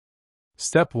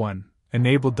Step 1.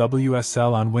 Enable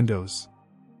WSL on Windows.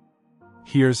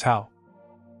 Here's how.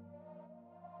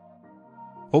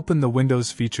 Open the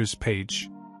Windows Features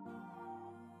page.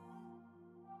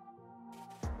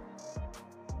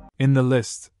 In the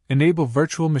list, enable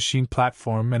Virtual Machine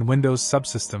Platform and Windows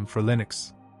Subsystem for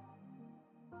Linux.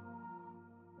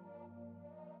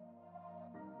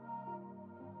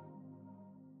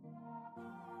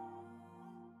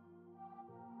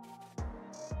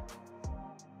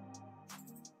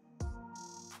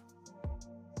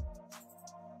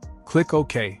 Click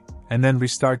OK, and then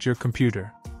restart your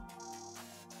computer.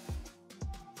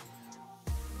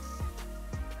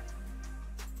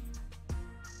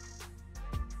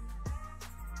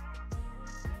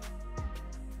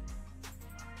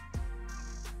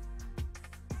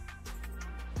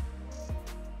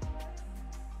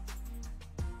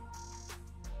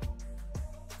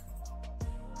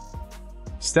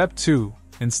 Step 2.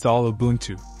 Install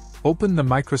Ubuntu. Open the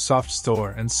Microsoft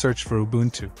Store and search for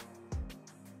Ubuntu.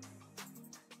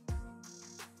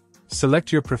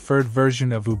 Select your preferred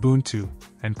version of Ubuntu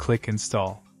and click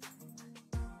Install.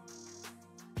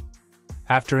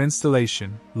 After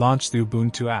installation, launch the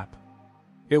Ubuntu app.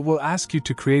 It will ask you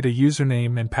to create a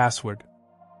username and password.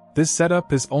 This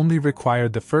setup is only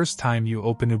required the first time you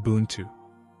open Ubuntu.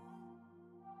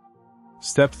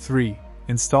 Step 3.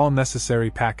 Install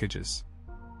necessary packages.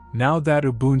 Now that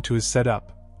Ubuntu is set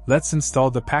up, let's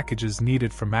install the packages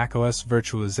needed for macOS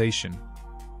virtualization.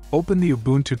 Open the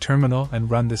Ubuntu terminal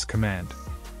and run this command.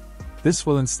 This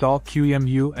will install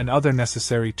QEMU and other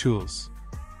necessary tools.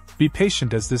 Be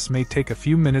patient as this may take a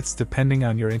few minutes depending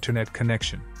on your internet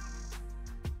connection.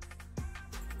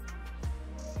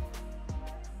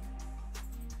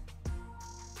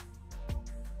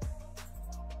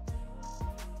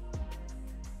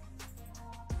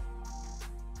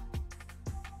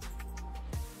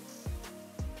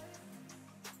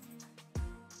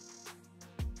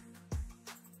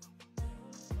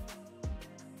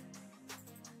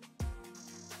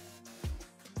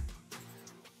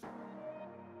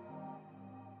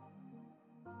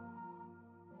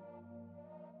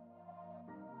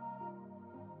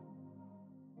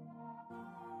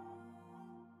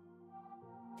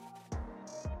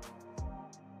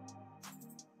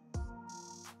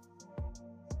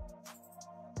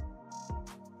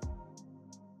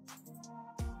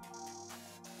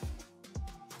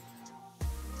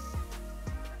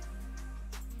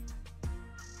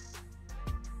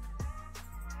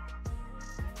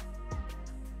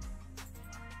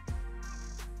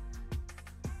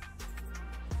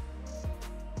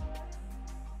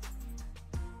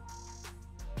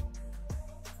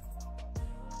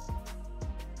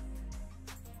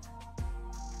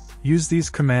 Use these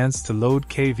commands to load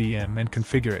KVM and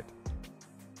configure it.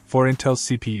 For Intel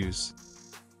CPUs.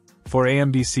 For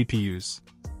AMD CPUs.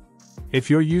 If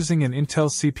you're using an Intel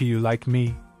CPU like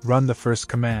me, run the first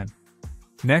command.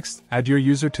 Next, add your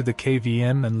user to the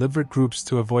KVM and libvirt groups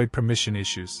to avoid permission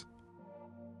issues.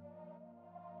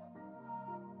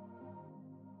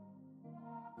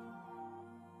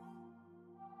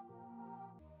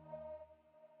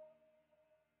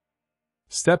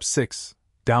 Step 6.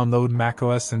 Download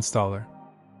macOS installer.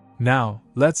 Now,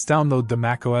 let's download the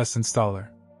macOS installer.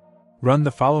 Run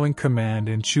the following command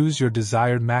and choose your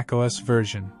desired macOS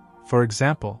version, for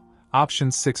example,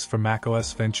 option 6 for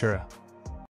macOS Ventura.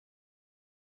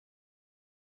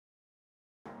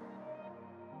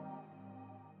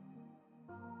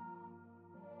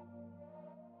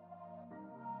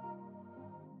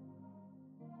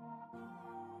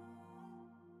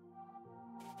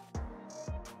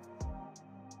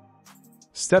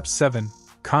 Step 7.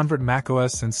 Convert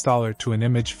macOS installer to an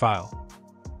image file.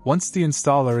 Once the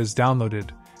installer is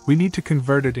downloaded, we need to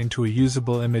convert it into a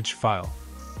usable image file.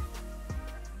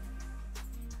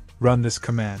 Run this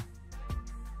command.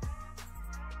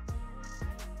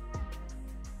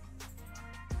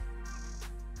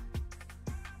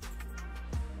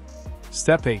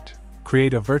 Step 8.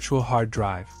 Create a virtual hard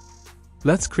drive.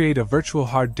 Let's create a virtual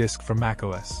hard disk for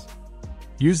macOS.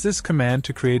 Use this command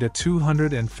to create a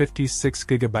 256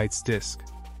 GB disk.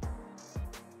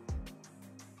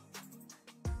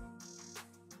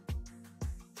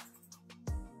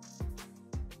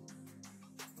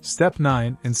 Step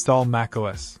 9. Install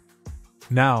macOS.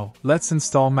 Now, let's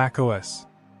install macOS.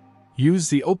 Use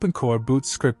the OpenCore boot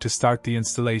script to start the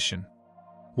installation.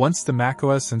 Once the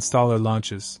macOS installer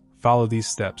launches, follow these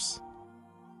steps.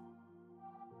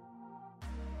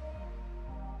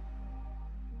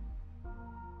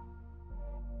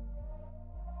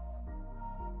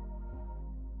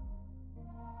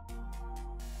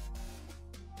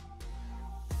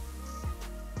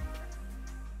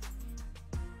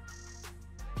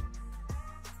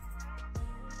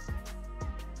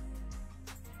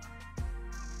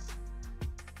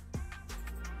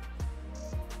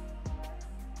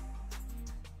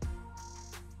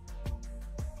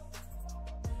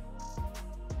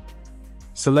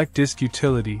 Select Disk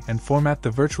Utility and format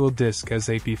the virtual disk as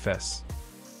APFS.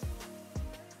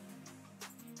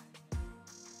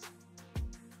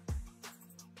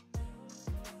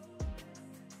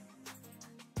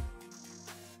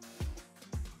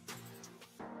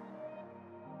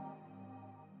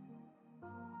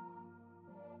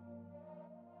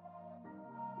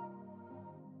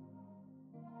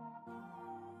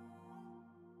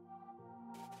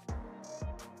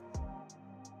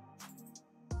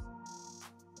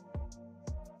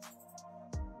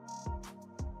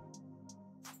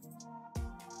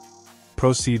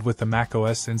 Proceed with the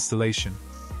macOS installation.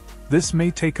 This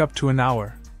may take up to an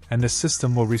hour, and the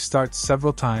system will restart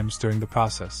several times during the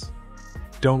process.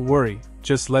 Don't worry,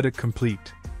 just let it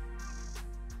complete.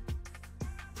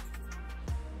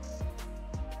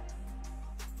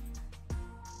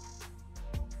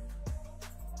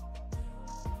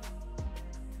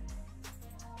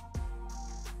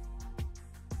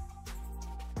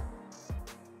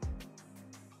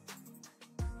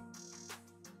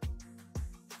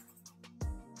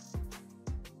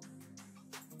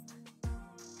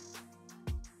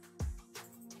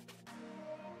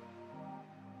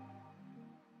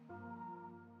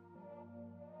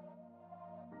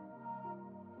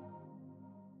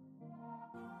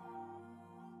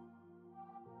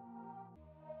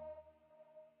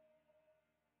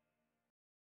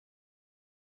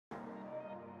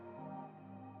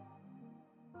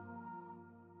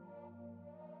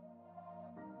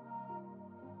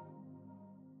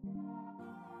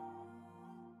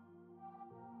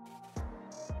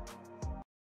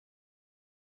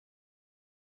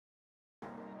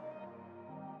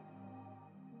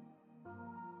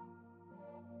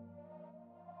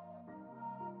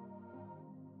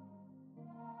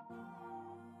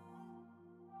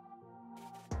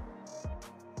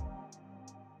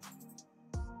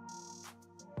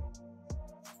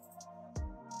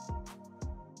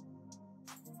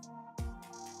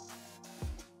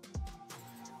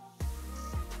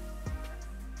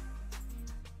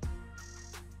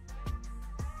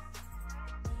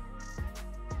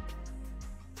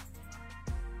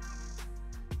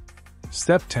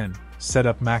 Step 10. Set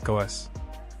up macOS.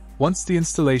 Once the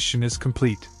installation is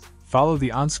complete, follow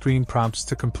the on-screen prompts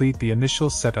to complete the initial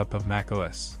setup of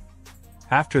macOS.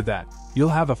 After that, you'll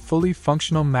have a fully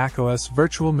functional macOS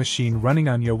virtual machine running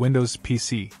on your Windows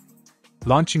PC.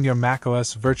 Launching your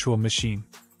macOS virtual machine.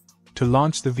 To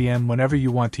launch the VM whenever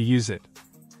you want to use it,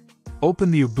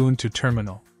 open the Ubuntu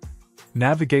terminal.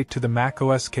 Navigate to the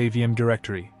macOS KVM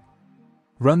directory.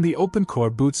 Run the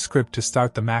OpenCore boot script to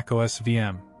start the macOS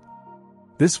VM.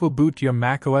 This will boot your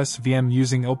macOS VM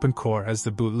using OpenCore as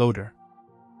the bootloader.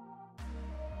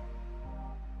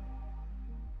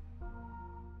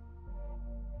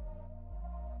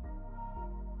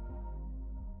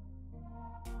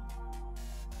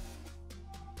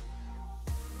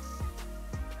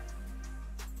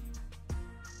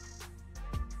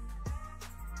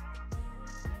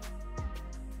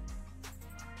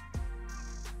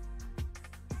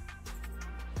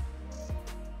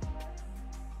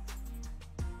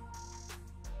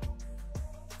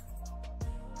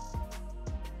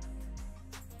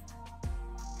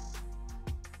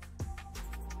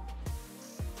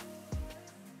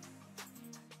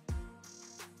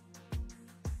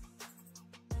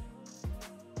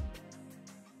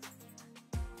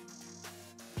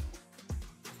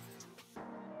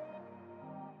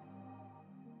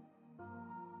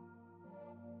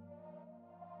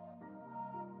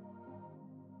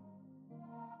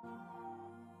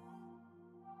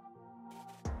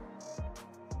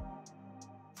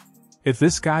 If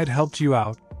this guide helped you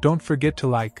out, don't forget to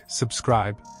like,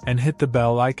 subscribe, and hit the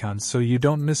bell icon so you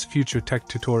don't miss future tech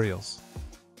tutorials.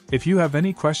 If you have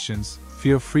any questions,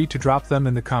 feel free to drop them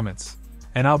in the comments,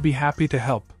 and I'll be happy to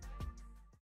help.